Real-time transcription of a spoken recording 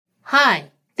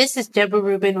Hi, this is Debra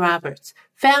Rubin-Roberts,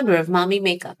 founder of Mommy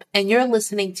Makeup, and you're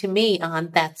listening to me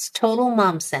on That's Total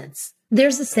Mom Sense.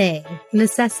 There's a saying,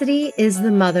 necessity is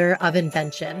the mother of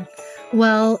invention.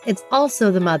 Well, it's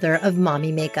also the mother of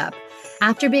mommy makeup.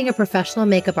 After being a professional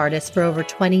makeup artist for over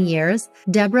 20 years,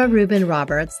 Debra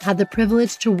Rubin-Roberts had the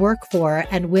privilege to work for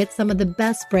and with some of the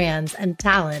best brands and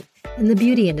talent in the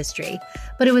beauty industry.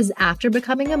 But it was after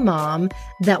becoming a mom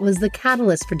that was the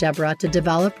catalyst for Debra to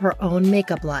develop her own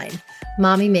makeup line,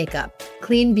 Mommy Makeup,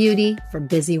 clean beauty for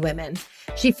busy women.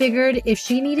 She figured if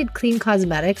she needed clean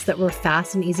cosmetics that were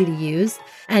fast and easy to use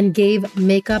and gave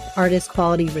makeup artist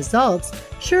quality results,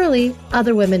 surely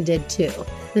other women did too.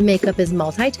 The makeup is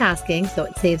multitasking, so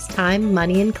it saves time,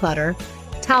 money, and clutter,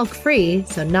 talc-free,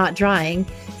 so not drying,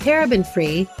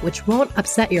 paraben-free, which won't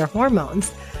upset your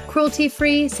hormones,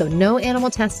 cruelty-free, so no animal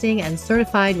testing, and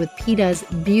certified with PETA's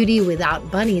Beauty Without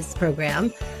Bunnies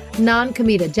program,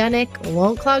 non-comedogenic,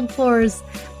 won't clog pores,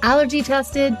 allergy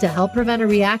tested to help prevent a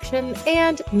reaction,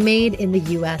 and made in the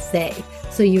USA,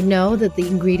 so you know that the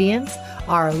ingredients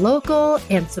are local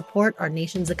and support our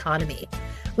nation's economy.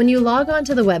 When you log on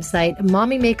to the website,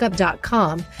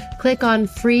 mommymakeup.com, click on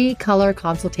free color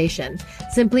consultation.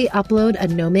 Simply upload a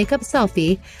no makeup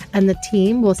selfie, and the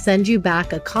team will send you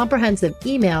back a comprehensive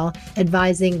email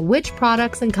advising which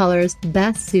products and colors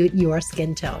best suit your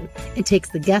skin tone. It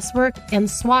takes the guesswork and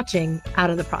swatching out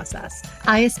of the process.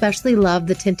 I especially love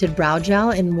the tinted brow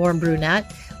gel in Warm Brunette,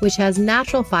 which has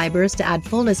natural fibers to add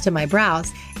fullness to my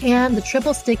brows, and the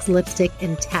Triple Sticks lipstick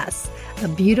in Tess, a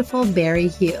beautiful berry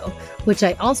hue, which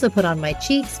I also put on my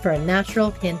cheeks for a natural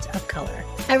hint of color.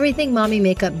 Everything Mommy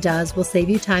Makeup does will save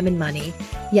you time and money,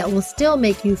 yet will still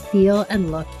make you feel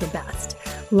and look the best.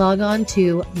 Log on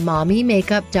to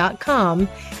mommymakeup.com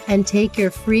and take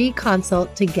your free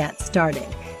consult to get started.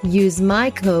 Use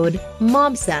my code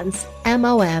MOMSENSE,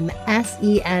 MOMSENSE,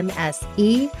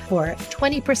 for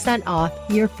 20% off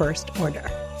your first order.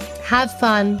 Have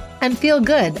fun and feel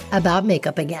good about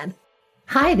makeup again.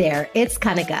 Hi there, it's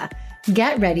Kanika.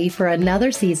 Get ready for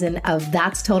another season of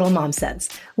That's Total Mom Sense,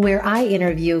 where I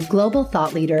interview global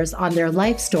thought leaders on their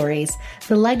life stories,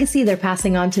 the legacy they're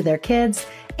passing on to their kids,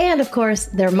 and of course,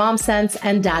 their mom sense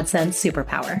and dad sense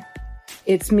superpower.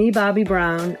 It's me, Bobby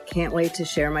Brown. Can't wait to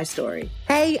share my story.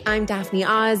 Hey, I'm Daphne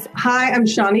Oz. Hi, I'm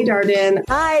Shawnee Darden.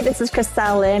 Hi, this is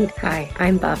Christelle Lynn. Hi,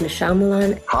 I'm Bhavna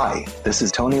Shyamalan. Hi, this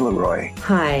is Tony Leroy.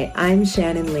 Hi, I'm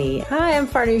Shannon Lee. Hi, I'm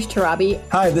Farnoosh Tarabi.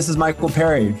 Hi, this is Michael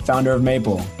Perry, founder of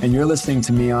Maple, and you're listening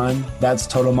to me on That's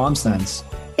Total Mom Sense.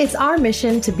 It's our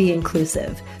mission to be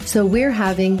inclusive, so we're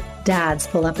having dads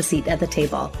pull up a seat at the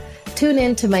table. Tune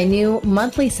in to my new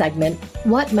monthly segment,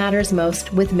 What Matters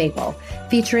Most with Maple,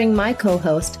 featuring my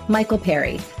co-host, Michael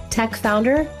Perry, tech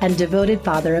founder and devoted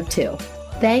father of two.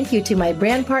 Thank you to my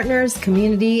brand partners,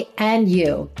 community, and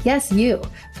you, yes, you,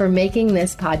 for making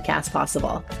this podcast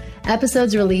possible.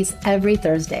 Episodes release every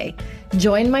Thursday.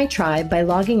 Join my tribe by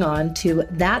logging on to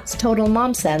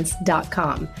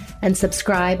thatstotalmomsense.com and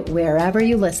subscribe wherever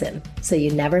you listen so you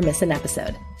never miss an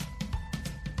episode.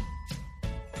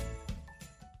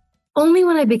 Only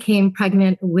when I became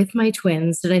pregnant with my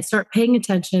twins did I start paying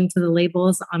attention to the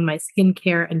labels on my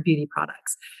skincare and beauty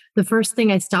products. The first thing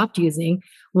I stopped using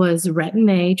was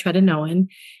Retin-A tretinoin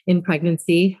in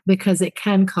pregnancy because it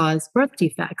can cause birth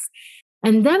defects.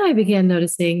 And then I began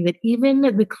noticing that even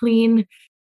the clean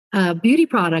beauty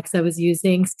products I was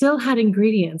using still had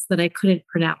ingredients that I couldn't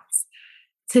pronounce.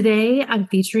 Today, I'm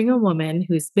featuring a woman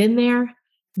who's been there,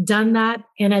 done that,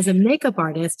 and as a makeup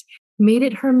artist, made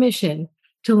it her mission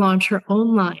to launch her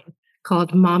own line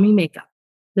called Mommy Makeup,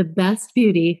 the best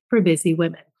beauty for busy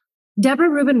women.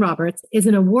 Debra Rubin-Roberts is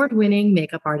an award-winning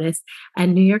makeup artist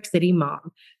and New York City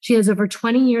mom. She has over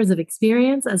 20 years of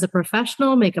experience as a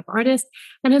professional makeup artist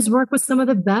and has worked with some of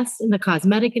the best in the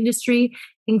cosmetic industry,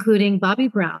 including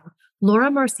Bobbi Brown, Laura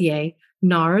Mercier,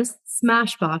 NARS,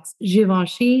 Smashbox,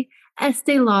 Givenchy,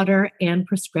 Estee Lauder, and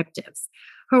Prescriptives.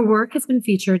 Her work has been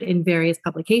featured in various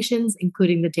publications,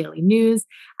 including the Daily News,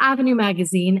 Avenue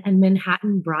Magazine, and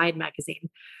Manhattan Bride Magazine.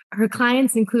 Her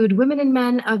clients include women and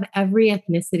men of every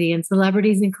ethnicity and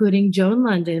celebrities, including Joan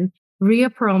London, Rhea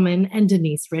Perlman, and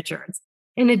Denise Richards.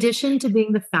 In addition to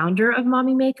being the founder of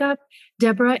Mommy Makeup,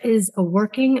 Debra is a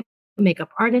working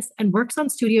makeup artist and works on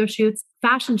studio shoots,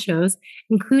 fashion shows,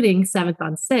 including 7th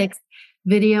on 6th,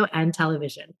 video, and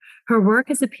television. Her work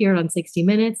has appeared on 60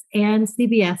 Minutes and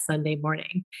CBS Sunday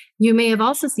Morning. You may have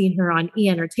also seen her on E!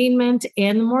 Entertainment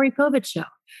and The Maury Povich Show.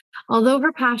 Although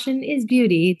her passion is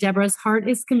beauty, Debra's heart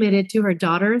is committed to her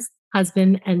daughters,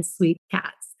 husband, and sweet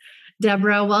cats.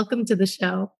 Debra, welcome to the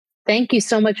show. Thank you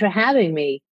so much for having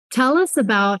me. Tell us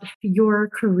about your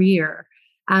career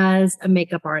as a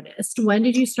makeup artist? When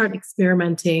did you start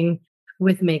experimenting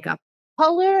with makeup?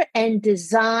 Color and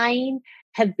design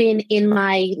have been in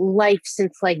my life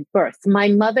since like birth. My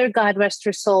mother, God rest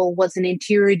her soul, was an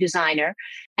interior designer,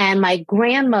 and my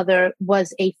grandmother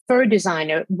was a fur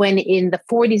designer when in the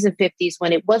 40s and 50s,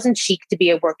 when it wasn't chic to be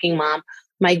a working mom.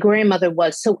 My grandmother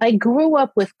was. So I grew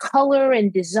up with color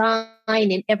and design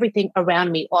and everything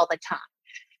around me all the time.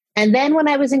 And then when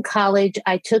I was in college,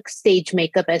 I took stage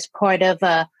makeup as part of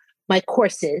my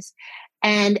courses.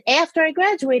 And after I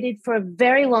graduated, for a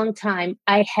very long time,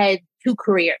 I had two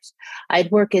careers. I'd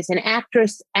work as an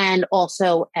actress and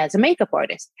also as a makeup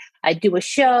artist. I'd do a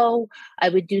show. I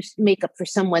would do makeup for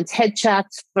someone's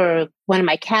headshots for one of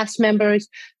my cast members.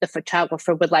 The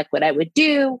photographer would like what I would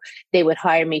do. They would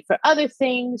hire me for other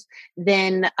things.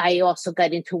 Then I also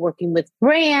got into working with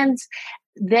brands.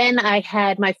 Then I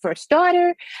had my first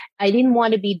daughter. I didn't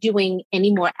want to be doing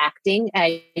any more acting.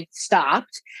 I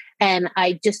stopped. And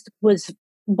I just was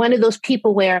one of those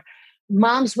people where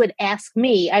moms would ask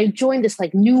me, I joined this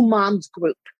like new moms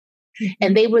group.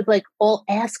 And they would like all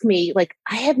ask me, like,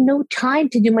 I have no time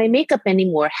to do my makeup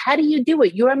anymore. How do you do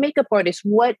it? You're a makeup artist.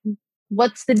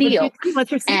 What's the deal?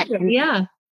 What's your secret? And,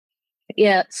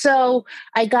 yeah. So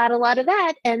I got a lot of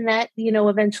that. And that,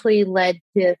 eventually led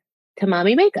to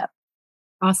Mommy Makeup.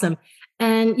 Awesome.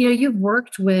 And, you've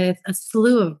worked with a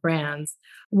slew of brands.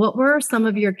 What were some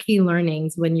of your key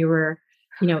learnings when you were,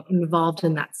 involved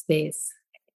in that space?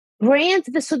 Brands,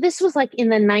 so this was like in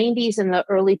the 90s and the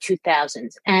early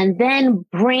 2000s. And then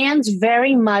brands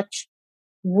very much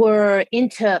were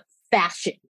into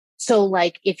fashion. So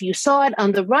like if you saw it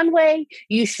on the runway,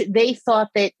 they thought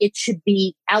that it should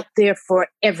be out there for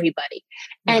everybody.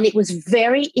 Yeah. And it was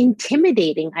very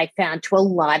intimidating, I found, to a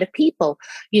lot of people.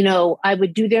 I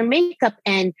would do their makeup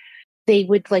and they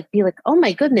would like be like, oh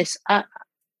my goodness,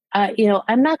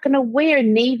 I'm not going to wear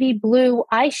navy blue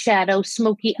eyeshadow,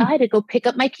 smoky eye to go pick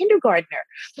up my kindergartner.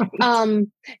 Right.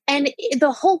 And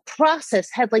the whole process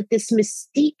had like this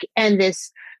mystique and this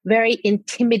very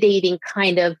intimidating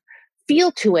kind of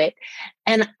feel to it.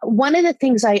 And one of the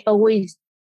things I always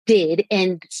did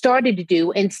and started to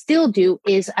do and still do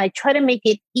is I try to make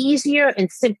it easier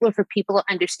and simpler for people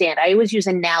to understand. I always use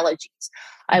analogies.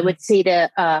 I would say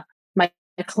to my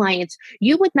clients,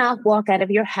 you would not walk out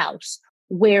of your house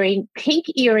wearing pink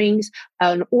earrings,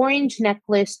 an orange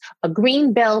necklace, a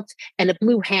green belt, and a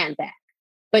blue handbag.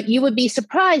 But you would be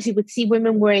surprised. You would see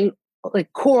women wearing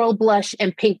like coral blush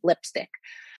and pink lipstick.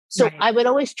 So right. I would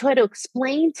always try to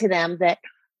explain to them that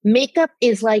makeup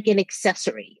is like an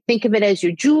accessory. Think of it as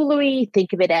your jewelry.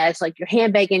 Think of it as like your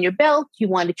handbag and your belt. You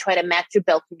want to try to match your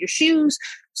belt with your shoes.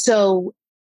 So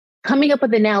coming up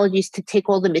with analogies to take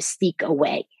all the mystique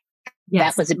away.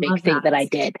 Yes, that was a big thing that I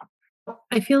did.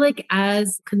 I feel like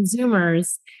as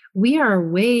consumers, we are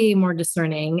way more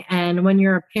discerning. And when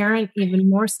you're a parent, even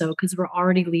more so, because we're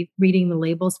already reading the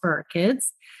labels for our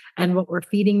kids and what we're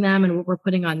feeding them and what we're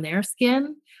putting on their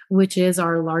skin, which is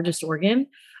our largest organ.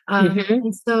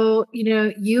 And so,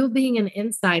 you being an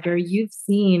insider, you've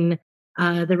seen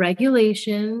the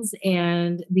regulations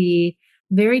and the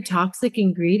very toxic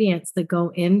ingredients that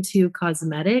go into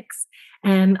cosmetics.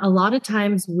 And a lot of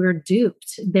times we're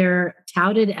duped. They're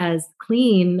touted as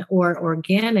clean or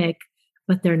organic,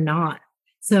 but they're not.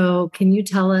 So can you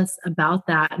tell us about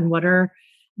that? And what are,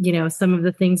 some of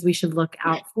the things we should look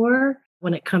out for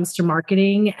when it comes to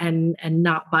marketing and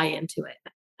not buy into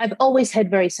it? I've always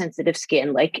had very sensitive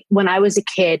skin. Like when I was a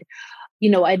kid,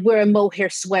 I'd wear a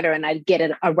mohair sweater and I'd get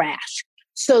a rash.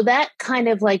 So that kind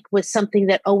of like was something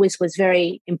that always was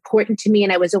very important to me.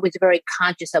 And I was always very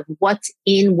conscious of what's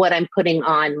in what I'm putting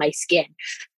on my skin.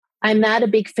 I'm not a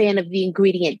big fan of the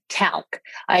ingredient talc.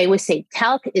 I always say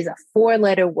talc is a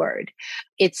 4-letter word.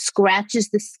 It scratches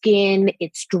the skin.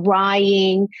 It's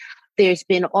drying. There's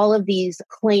been all of these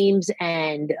claims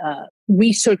and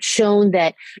research shown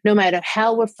that no matter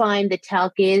how refined the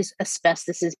talc is,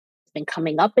 asbestos has been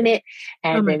coming up in it.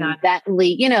 And then that,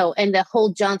 and the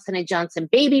whole Johnson & Johnson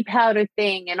baby powder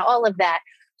thing and all of that.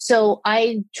 So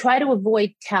I try to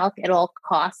avoid talc at all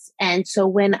costs. And so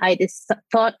when I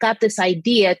got this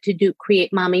idea to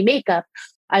create Mommy Makeup,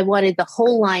 I wanted the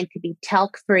whole line to be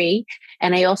talc free.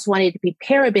 And I also wanted it to be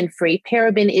paraben free.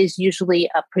 Paraben is usually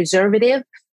a preservative,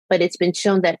 but it's been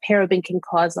shown that paraben can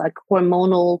cause like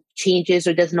hormonal changes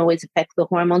or doesn't always affect the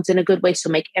hormones in a good way. So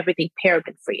make everything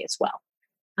paraben free as well.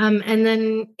 And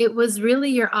then it was really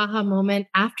your aha moment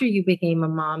after you became a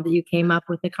mom that you came up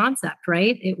with the concept,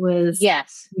 right? It was,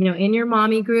 yes, in your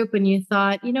mommy group and you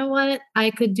thought, you know what, I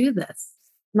could do this.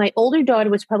 My older daughter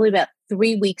was probably about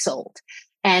 3 weeks old.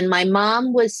 And my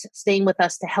mom was staying with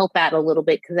us to help out a little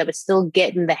bit because I was still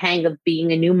getting the hang of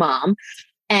being a new mom.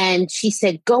 And she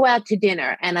said, go out to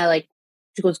dinner. And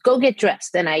she goes, go get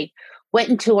dressed. And I went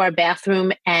into our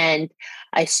bathroom and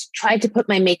I tried to put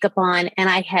my makeup on, and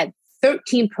I had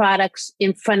 13 products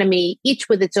in front of me, each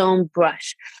with its own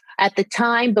brush. At the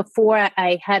time, before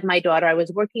I had my daughter, I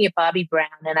was working at Bobbi Brown,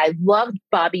 and I loved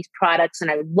Bobbi's products and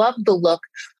I loved the look,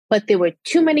 but there were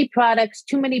too many products,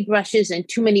 too many brushes, and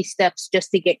too many steps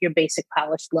just to get your basic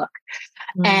polished look.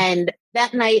 And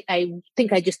that night, I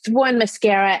think I just threw on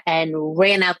mascara and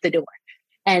ran out the door.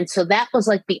 And so that was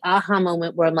like the aha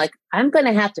moment where I'm like, I'm going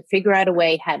to have to figure out a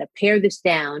way how to pare this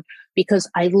down, because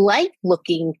I like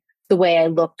looking the way I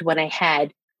looked when I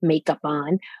had makeup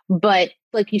on. But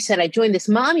like you said, I joined this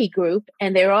mommy group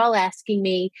and they're all asking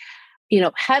me,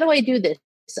 how do I do this?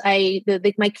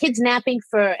 My kid's napping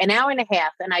for an hour and a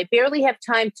half and I barely have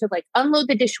time to like unload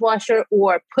the dishwasher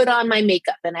or put on my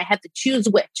makeup, and I have to choose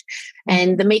which.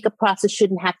 And the makeup process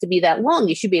shouldn't have to be that long.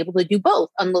 You should be able to do both,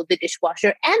 unload the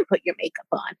dishwasher and put your makeup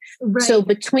on. Right. So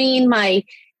between my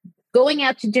going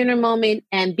out to dinner moment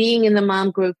and being in the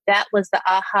mom group, that was the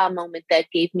aha moment that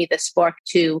gave me the spark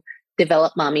to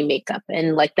develop Mommy Makeup.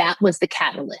 And like that was the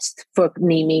catalyst for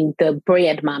naming the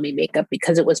brand Mommy Makeup,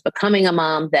 because it was becoming a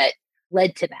mom that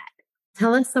led to that.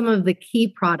 Tell us some of the key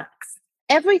products.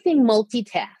 Everything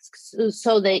multitasks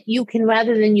so that you can,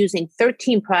 rather than using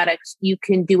 13 products, you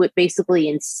can do it basically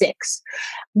in 6.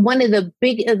 One of the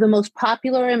most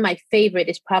popular and my favorite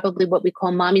is probably what we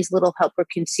call Mommy's Little Helper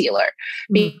Concealer,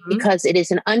 because it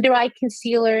is an under eye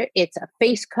concealer. It's a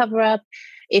face cover up.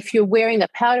 If you're wearing a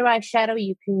powder eyeshadow,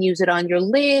 you can use it on your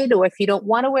lid, or if you don't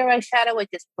want to wear eyeshadow, it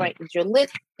just brightens your lid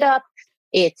up.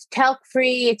 It's talc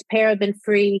free, it's paraben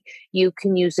free. You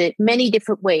can use it many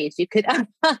different ways. You could use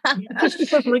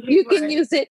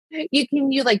it. You can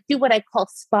do what I call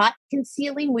spot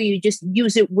concealing, where you just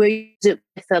use it with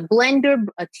a blender,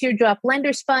 a teardrop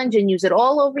blender sponge, and use it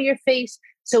all over your face.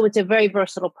 So it's a very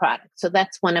versatile product. So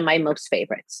that's one of my most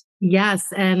favorites.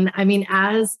 Yes. And I mean,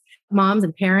 as moms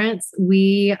and parents,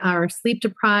 we are sleep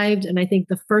deprived. And I think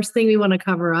the first thing we want to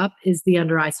cover up is the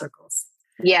under eye circles.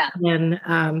 Yeah. And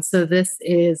so this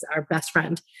is our best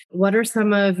friend. What are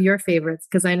some of your favorites?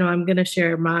 Because I know I'm going to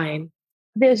share mine.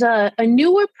 There's a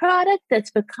newer product that's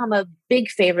become a big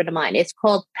favorite of mine. It's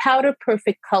called Powder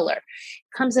Perfect Color.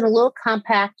 It comes in a little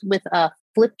compact with a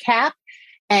flip cap,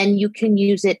 and you can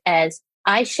use it as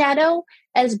eyeshadow,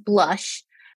 as blush,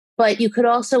 but you could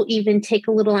also even take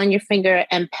a little on your finger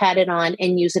and pat it on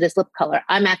and use it as lip color.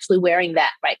 I'm actually wearing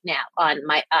that right now on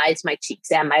my eyes, my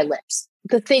cheeks, and my lips.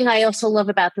 The thing I also love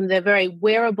about them, they're very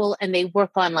wearable and they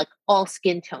work on like all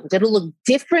skin tones. It'll look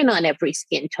different on every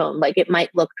skin tone. Like it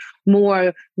might look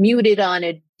more muted on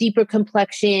a deeper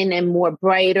complexion and more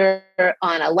brighter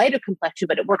on a lighter complexion,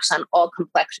 but it works on all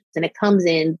complexions, and it comes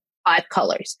in 5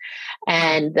 colors.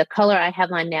 And the color I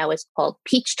have on now is called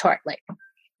Peach Tartlet.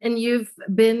 And you've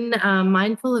been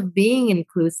mindful of being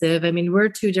inclusive. I mean, we're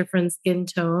 2 different skin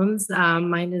tones.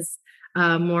 Mine is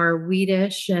more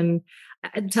wheatish. And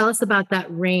tell us about that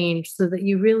range so that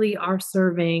you really are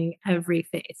serving every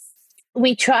face.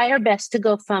 We try our best to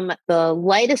go from the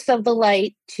lightest of the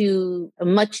light to a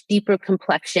much deeper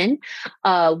complexion.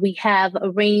 We have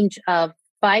a range of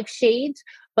 5 shades,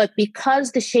 but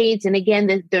because the shades, and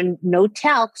again, they're no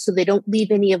talc, so they don't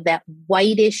leave any of that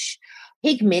whitish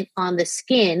pigment on the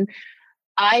skin.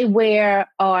 I wear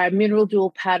our mineral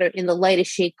dual powder in the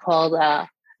lightest shade called,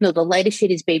 the lightest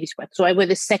shade is Baby's Breath. So I wear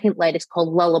the second lightest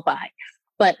called Lullaby.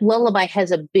 But Lullaby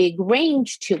has a big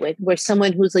range to it, where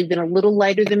someone who's even a little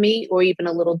lighter than me or even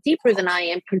a little deeper than I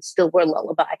am can still wear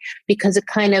Lullaby, because it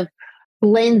kind of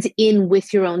blends in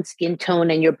with your own skin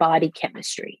tone and your body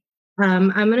chemistry.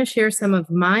 I'm going to share some of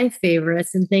my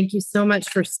favorites, and thank you so much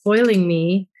for spoiling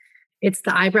me. It's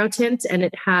the eyebrow tint, and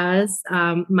it has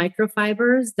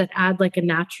microfibers that add like a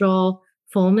natural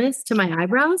fullness to my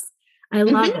eyebrows. I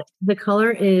love it. The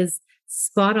color is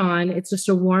spot on. It's just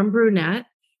a warm brunette,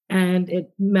 and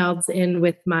it melds in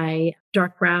with my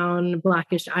dark brown,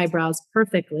 blackish eyebrows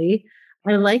perfectly.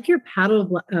 I like your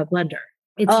paddle blender.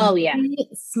 It's really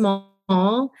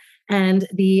small, and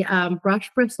the brush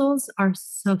bristles are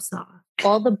so soft.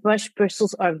 All the brush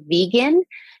bristles are vegan.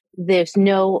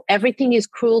 Everything is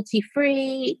cruelty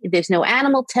free. There's no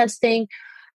animal testing.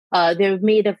 They're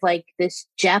made of like this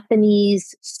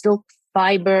Japanese silk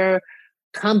fiber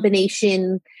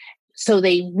combination. So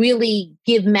they really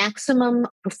give maximum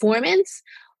performance,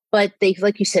 but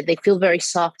like you said, they feel very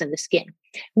soft in the skin.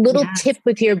 Little tip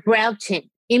with your brow tint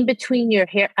in between your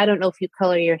hair. I don't know if you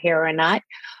color your hair or not.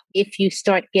 If you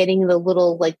start getting the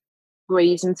little like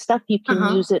grays and stuff, you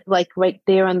can use it like right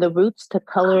there on the roots to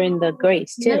color in the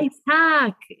grays too. Nice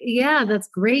hack. Yeah, that's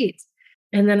great.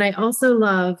 And then I also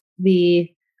love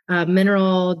the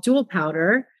mineral jewel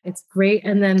powder. It's great.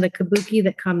 And then the kabuki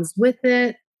that comes with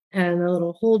it and the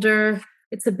little holder.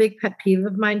 It's a big pet peeve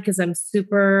of mine because I'm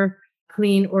super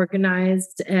clean,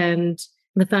 organized. And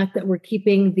the fact that we're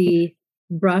keeping the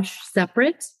brush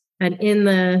separate and in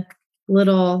the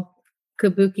little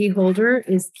kabuki holder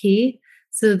is key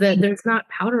so that there's not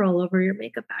powder all over your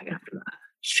makeup bag after that.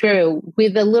 True.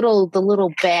 With the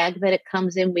little bag that it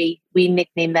comes in, we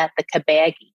nickname that the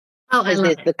kabagi. Oh, I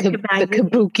love it. The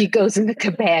kabuki goes in the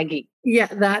kabagi. Yeah,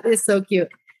 that is so cute.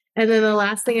 And then the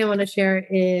last thing I want to share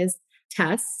is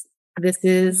Tess. This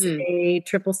is a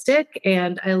triple stick,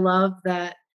 and I love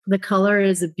that the color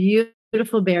is a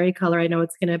beautiful berry color. I know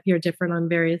it's going to appear different on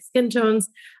various skin tones,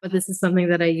 but this is something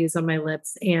that I use on my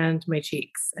lips and my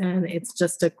cheeks. And it's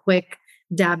just a quick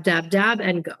dab, dab, dab,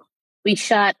 and go. We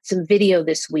shot some video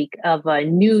this week of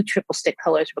new triple stick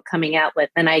colors we're coming out with.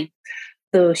 And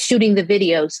shooting the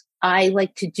videos, I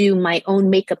like to do my own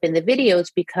makeup in the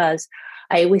videos because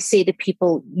I always say to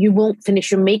people, you won't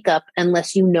finish your makeup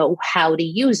unless you know how to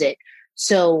use it.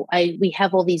 So we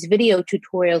have all these video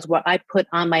tutorials where I put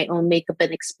on my own makeup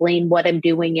and explain what I'm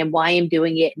doing and why I'm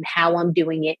doing it and how I'm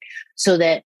doing it so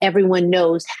that everyone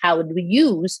knows how to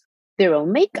use their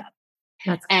own makeup.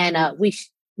 That's and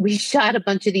we shot a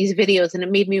bunch of these videos and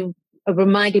it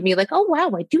reminded me like, oh,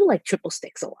 wow, I do like triple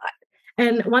sticks a lot.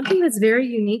 And one thing that's very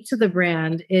unique to the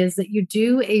brand is that you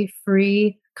do a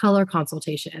free color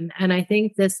consultation. And I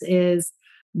think this is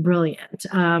brilliant.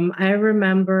 I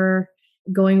remember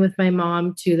going with my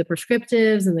mom to the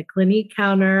prescriptives and the Clinique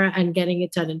counter and getting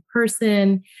it done in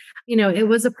person. You know, it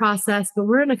was a process, but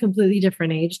we're in a completely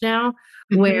different age now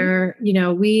where, you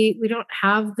know, we don't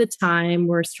have the time.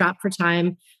 We're strapped for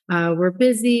time. We're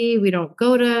busy. We don't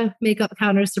go to makeup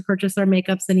counters to purchase our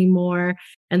makeups anymore.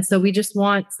 And so we just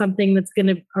want something that's going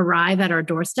to arrive at our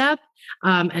doorstep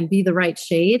and be the right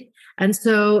shade. And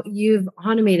so you've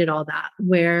automated all that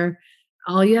where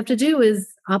all you have to do is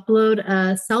upload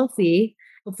a selfie,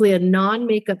 hopefully a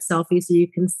non-makeup selfie, so you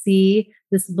can see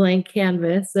this blank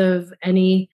canvas of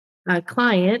any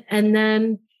client. And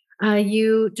then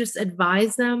you just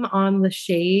advise them on the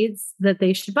shades that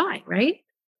they should buy, right?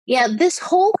 Yeah, this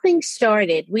whole thing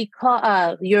started, we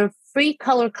call your free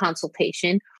color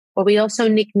consultation, or we also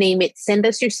nickname it Send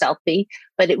Us Your Selfie,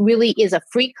 but it really is a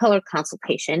free color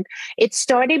consultation. It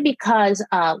started because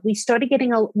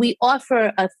we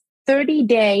offer a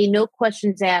 30-day, no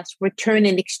questions asked, return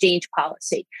and exchange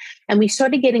policy. And we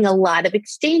started getting a lot of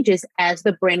exchanges as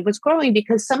the brand was growing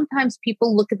because sometimes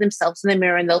people look at themselves in the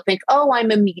mirror and they'll think, oh,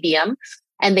 I'm a medium,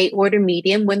 and they order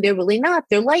medium when they're really not,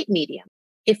 they're light medium.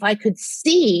 If I could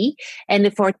see, and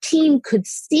if our team could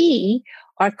see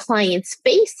our clients'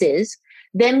 faces,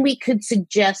 then we could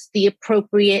suggest the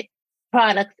appropriate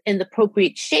product and the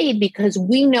appropriate shade because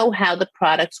we know how the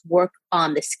products work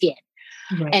on the skin.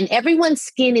 Right. And everyone's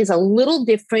skin is a little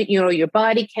different, you know, your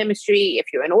body chemistry, if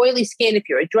you're an oily skin, if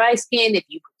you're a dry skin, if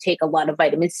you take a lot of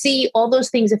vitamin C, all those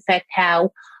things affect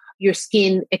how your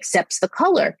skin accepts the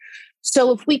color.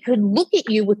 So if we could look at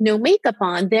you with no makeup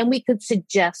on, then we could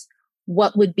suggest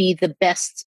what would be the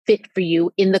best fit for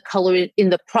you in the color, in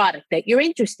the product that you're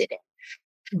interested in.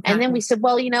 Exactly. And then we said,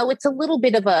 well, you know, it's a little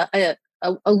bit of a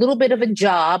little bit of a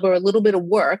job or a little bit of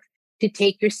work to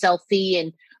take your selfie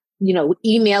and, you know,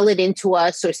 email it into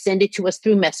us or send it to us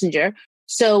through Messenger.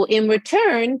 So in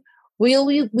return,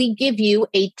 we give you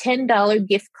a $10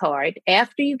 gift card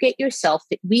after you get your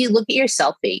selfie. We look at your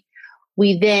selfie.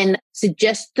 We then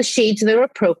suggest the shades that are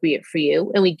appropriate for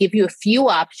you. And we give you a few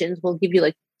options. We'll give you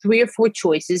like 3 or 4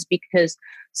 choices because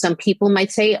some people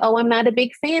might say, oh, I'm not a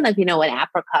big fan of, you know, an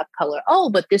apricot color. Oh,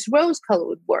 but this rose color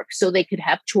would work. So they could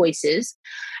have choices.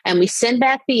 And we send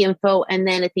back the info. And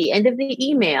then at the end of the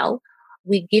email,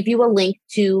 we give you a link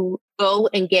to go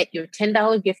and get your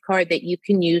 $10 gift card that you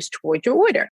can use towards your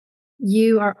order.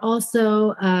 You are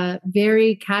also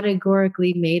very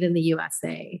categorically made in the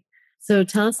USA. So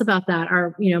tell us about that.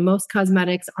 Most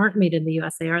cosmetics aren't made in the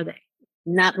USA, are they?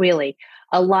 Not really.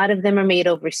 A lot of them are made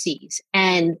overseas,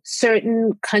 and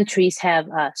certain countries have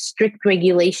strict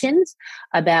regulations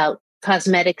about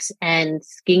cosmetics and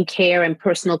skincare and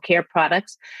personal care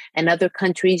products, and other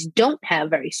countries don't have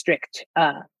very strict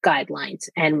guidelines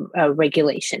and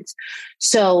regulations.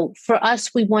 So for us,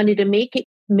 we wanted to make it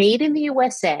made in the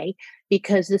USA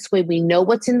because this way we know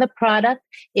what's in the product.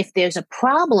 If there's a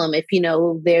problem, if, you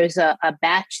know, there's a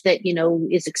batch that, you know,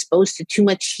 is exposed to too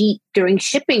much heat during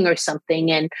shipping or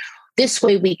something, and this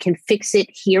way we can fix it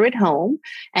here at home.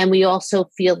 And we also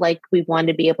feel like we want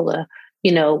to be able to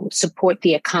support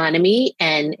the economy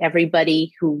and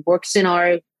everybody who works in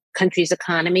our country's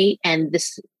economy. And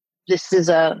this is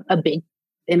a big,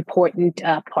 important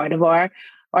part of our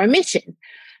mission.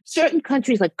 Certain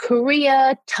countries like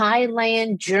Korea,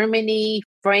 Thailand, Germany,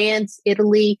 France,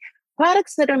 Italy,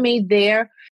 products that are made there,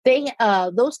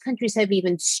 those countries have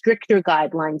even stricter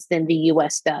guidelines than the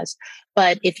US does.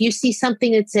 But if you see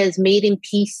something that says made in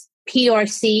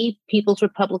PRC, People's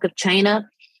Republic of China,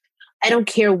 I don't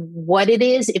care what it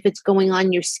is, if it's going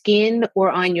on your skin or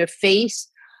on your face,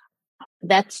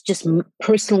 that's just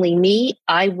personally me.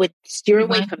 I would steer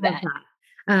away from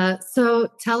that. So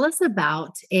tell us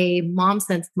about a mom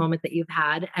sense moment that you've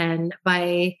had. And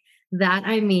by that,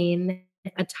 I mean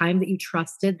a time that you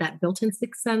trusted, that built-in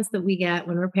sixth sense that we get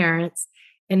when we're parents,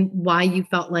 and why you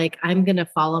felt like, I'm going to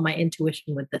follow my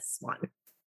intuition with this one.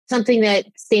 Something that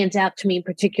stands out to me in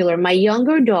particular, my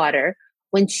younger daughter,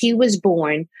 when she was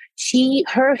born,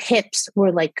 her hips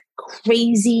were like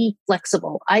crazy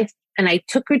flexible. I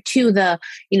took her to the,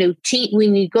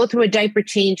 when you go through a diaper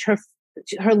change,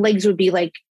 her legs would be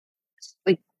like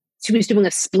she was doing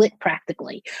a split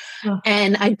practically. Oh.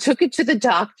 And I took her to the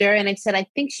doctor and I said, I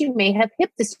think she may have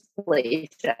hip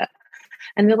dysplasia.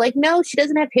 And they're like, no, she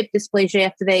doesn't have hip dysplasia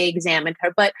after they examined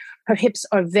her, but her hips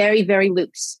are very, very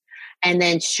loose. And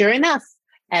then sure enough,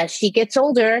 as she gets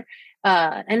older,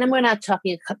 and then we're not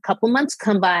talking a couple months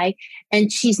come by,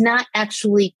 and she's not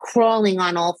actually crawling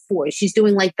on all fours. She's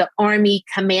doing like the army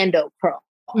commando crawl.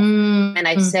 Mm-hmm. And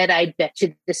I said, I bet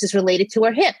you this is related to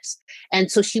her hips. And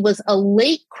so she was a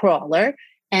late crawler.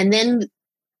 And then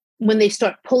when they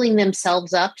start pulling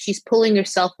themselves up, she's pulling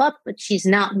herself up, but she's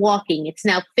not walking. It's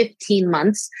now 15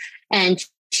 months and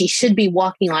she should be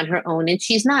walking on her own. And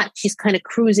she's not. She's kind of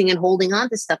cruising and holding on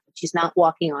to stuff, but she's not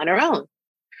walking on her own.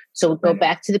 So we go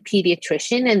back to the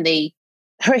pediatrician, and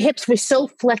her hips were so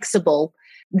flexible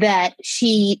that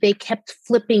they kept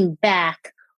flipping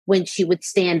back when she would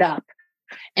stand up.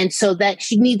 And so that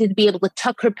she needed to be able to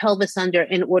tuck her pelvis under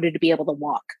in order to be able to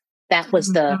walk. That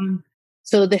was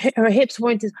her hips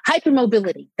weren't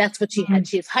hypermobility. That's what she had.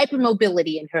 She has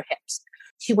hypermobility in her hips.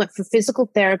 She went for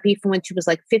physical therapy from when she was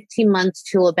like 15 months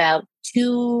to about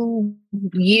 2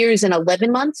 years and 11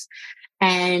 months.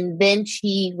 And then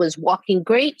she was walking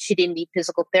great. She didn't need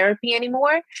physical therapy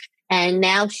anymore. And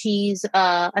now she's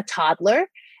a toddler.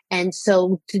 And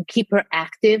so to keep her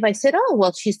active, I said, oh,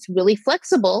 well, she's really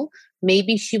flexible.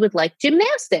 Maybe she would like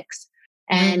gymnastics.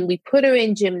 And we put her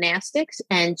in gymnastics,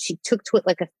 and she took to it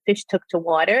like a fish took to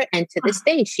water. And to this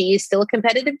day, she is still a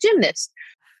competitive gymnast.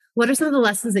 What are some of the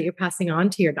lessons that you're passing on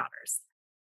to your daughters?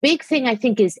 Big thing, I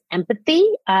think, is empathy,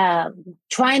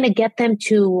 trying to get them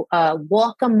to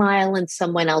walk a mile in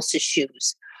someone else's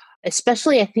shoes,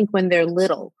 especially I think when they're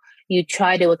little. You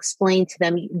try to explain to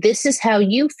them, this is how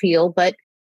you feel, but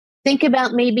think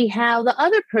about maybe how the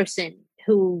other person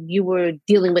who you were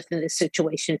dealing with in this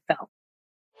situation felt.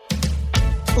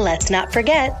 Let's not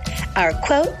forget our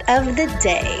quote of the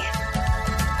day.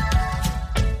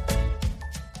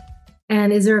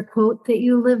 And is there a quote that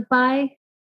you live by?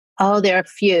 Oh, there are a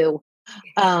few.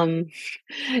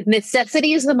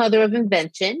 Necessity is the mother of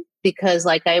invention, because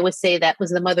like I always say, that was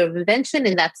the mother of invention,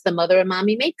 and that's the mother of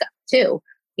mommy makeup too.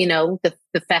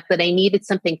 The fact that I needed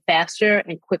something faster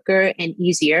and quicker and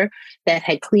easier that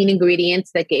had clean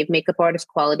ingredients that gave makeup artist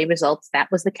quality results. That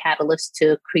was the catalyst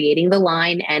to creating the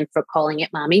line and for calling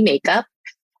it mommy makeup.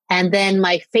 And then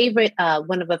my favorite,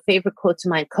 one of the favorite quotes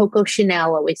of mine, Coco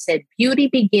Chanel always said, beauty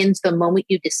begins the moment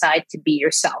you decide to be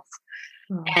yourself.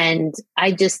 And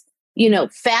I just,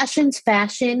 fashion's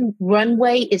fashion.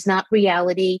 Runway is not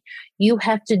reality. You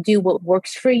have to do what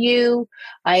works for you.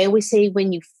 I always say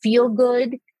when you feel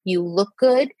good, you look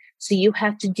good. So you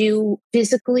have to do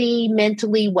physically,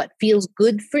 mentally what feels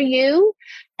good for you.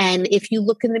 And if you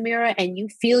look in the mirror and you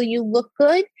feel you look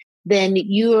good, then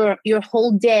your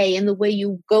whole day and the way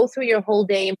you go through your whole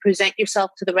day and present yourself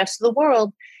to the rest of the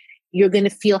world, you're going to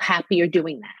feel happier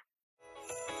doing that.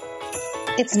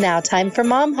 It's now time for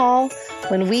Mom Haul,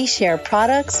 when we share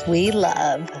products we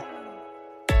love.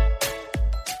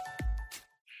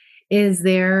 Is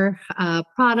there a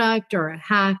product or a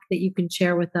hack that you can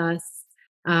share with us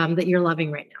that you're loving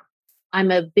right now?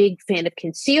 I'm a big fan of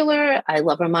concealer. I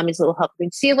love our Mommy's Little Help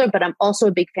concealer, but I'm also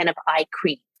a big fan of eye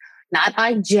cream, not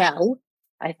eye gel.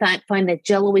 I find that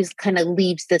gel always kind of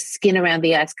leaves the skin around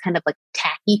the eyes kind of like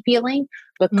tacky feeling,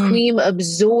 but cream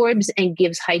absorbs and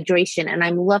gives hydration. And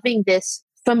I'm loving this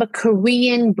from a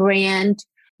Korean brand,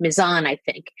 Mizan, I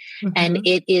think. And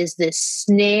it is the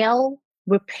snail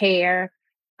repair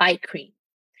eye cream.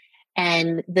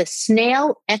 And the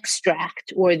snail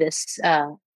extract, or this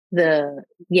the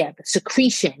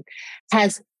secretion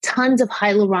has tons of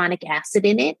hyaluronic acid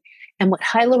in it. And what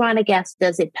hyaluronic acid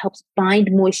does, it helps bind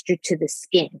moisture to the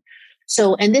skin.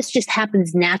 So, and this just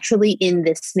happens naturally in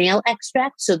the snail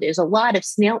extract. So there's a lot of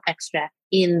snail extract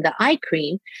in the eye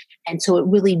cream. And so it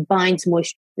really binds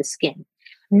moisture to the skin.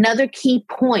 Another key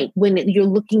point when you're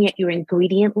looking at your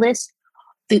ingredient list,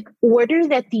 the order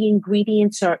that the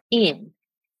ingredients are in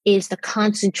is the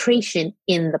concentration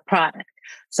in the product.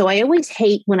 So I always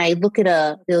hate when I look at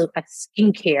a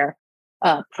skincare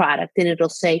product and it'll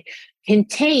say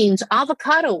contains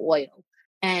avocado oil,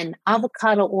 and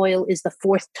avocado oil is the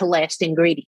fourth to last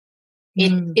ingredient.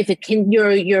 If it can,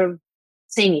 you're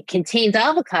saying it contains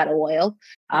avocado oil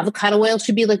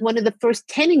should be like one of the first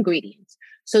 10 ingredients.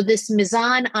 So this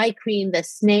Mizan eye cream, the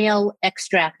snail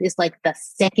extract, is like the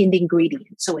second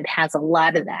ingredient. So it has a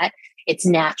lot of that. It's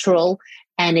natural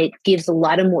and it gives a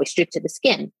lot of moisture to the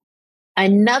skin.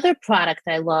 Another product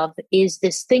I love is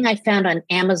this thing I found on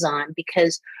Amazon,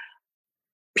 because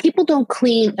people don't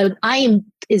clean. I am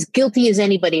as guilty as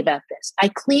anybody about this. I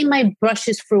clean my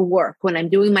brushes for work when I'm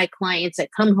doing my clients. I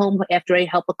come home after I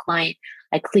help a client.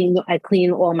 I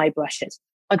clean all my brushes.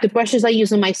 But the brushes I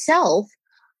use on myself,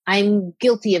 I'm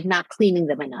guilty of not cleaning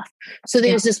them enough. So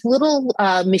there's this little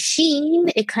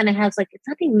machine. It kind of has it's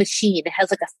not a machine. It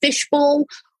has like a fishbowl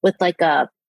with like a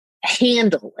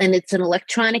handle, and it's an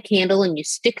electronic handle, and you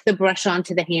stick the brush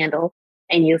onto the handle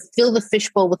and you fill the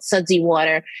fishbowl with sudsy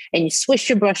water and you swish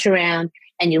your brush around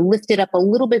and you lift it up a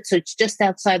little bit so it's just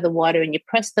outside the water, and you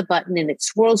press the button and it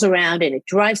swirls around and it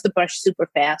dries the brush super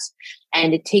fast,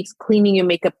 and it takes cleaning your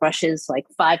makeup brushes like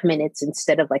 5 minutes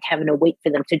instead of having to wait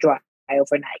for them to dry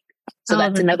overnight. So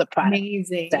that's another product.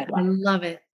 Amazing. I love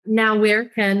it. Now, where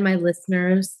can my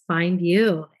listeners find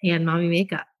you and Mommy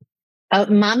Makeup?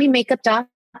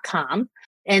 mommymakeup.com.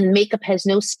 And makeup has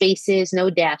no spaces, no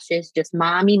dashes, just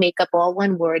mommymakeup, all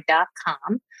one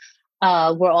word.com.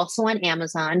 We're also on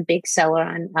Amazon, big seller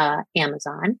on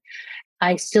Amazon.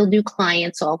 I still do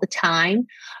clients all the time.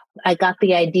 I got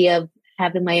the idea of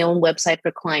having my own website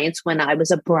for clients when I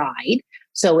was a bride.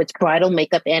 So it's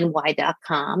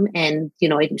bridalmakeupny.com. And,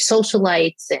 I do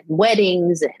socialites and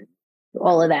weddings and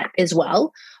all of that as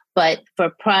well. But for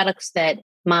products that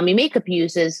Mommy Makeup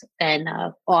uses and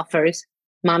offers,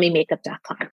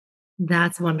 mommymakeup.com.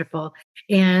 That's wonderful.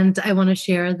 And I want to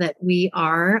share that we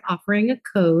are offering a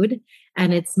code,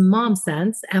 and it's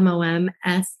MomSense,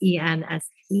 MOMSENSE,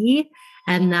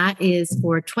 and that is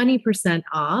for 20%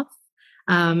 off.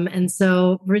 And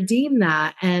so redeem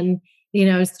that and,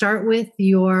 start with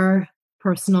your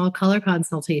personal color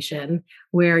consultation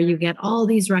where you get all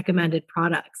these recommended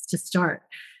products to start.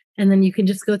 And then you can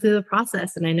just go through the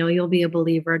process. And I know you'll be a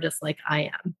believer just like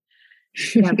I am.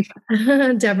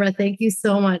 Debra, thank you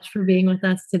so much for being with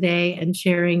us today and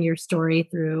sharing your story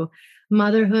through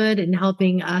motherhood and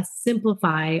helping us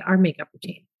simplify our makeup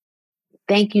routine.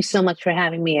 Thank you so much for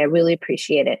having me. I really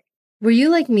appreciate it. Were you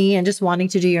like me and just wanting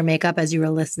to do your makeup as you were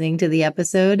listening to the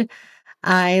episode?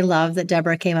 I love that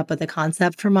Debra came up with the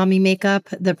concept for Mommy Makeup.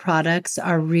 The products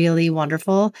are really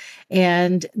wonderful.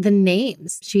 And the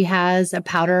names, she has a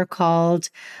powder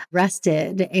called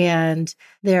Rested, and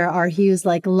there are hues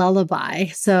like Lullaby.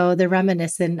 So they're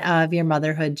reminiscent of your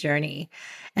motherhood journey.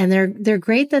 And they're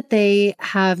great that they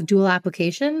have dual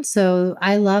application. So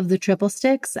I love the triple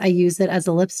sticks. I use it as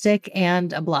a lipstick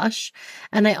and a blush.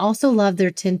 And I also love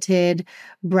their tinted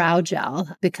brow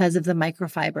gel because of the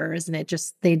microfibers, and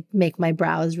they make my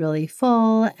brows really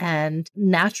full and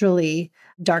naturally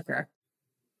darker.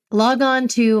 Log on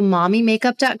to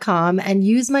mommymakeup.com and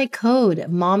use my code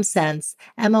MOMSENSE,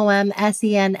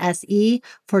 MOMSENSE,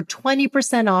 for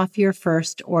 20% off your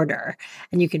first order.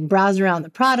 And you can browse around the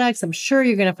products. I'm sure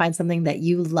you're going to find something that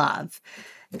you love.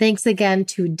 Thanks again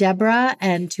to Debra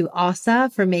and to Asa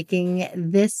for making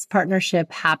this partnership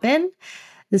happen.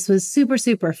 This was super,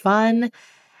 super fun.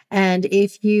 And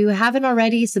if you haven't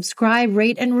already, subscribe,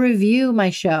 rate, and review my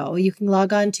show. You can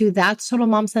log on to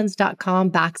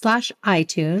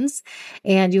thatstotalmomsense.com/iTunes,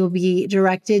 and you'll be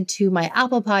directed to my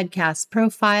Apple Podcasts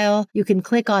profile. You can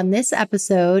click on this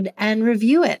episode and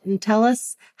review it and tell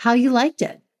us how you liked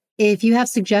it. If you have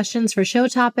suggestions for show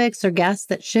topics or guests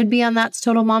that should be on That's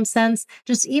Total Mom Sense,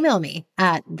 just email me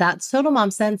at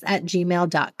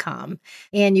thatstotalmomsense@gmail.com.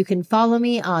 And you can follow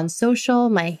me on social.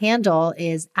 My handle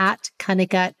is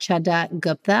 @Kanika Chadda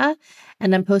Gupta.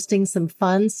 And I'm posting some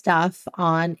fun stuff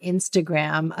on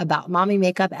Instagram about mommy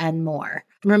makeup and more.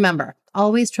 Remember,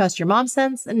 always trust your mom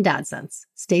sense and dad sense.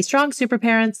 Stay strong, super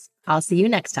parents. I'll see you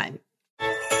next time.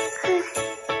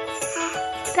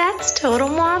 That's Total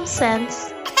Mom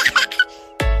Sense.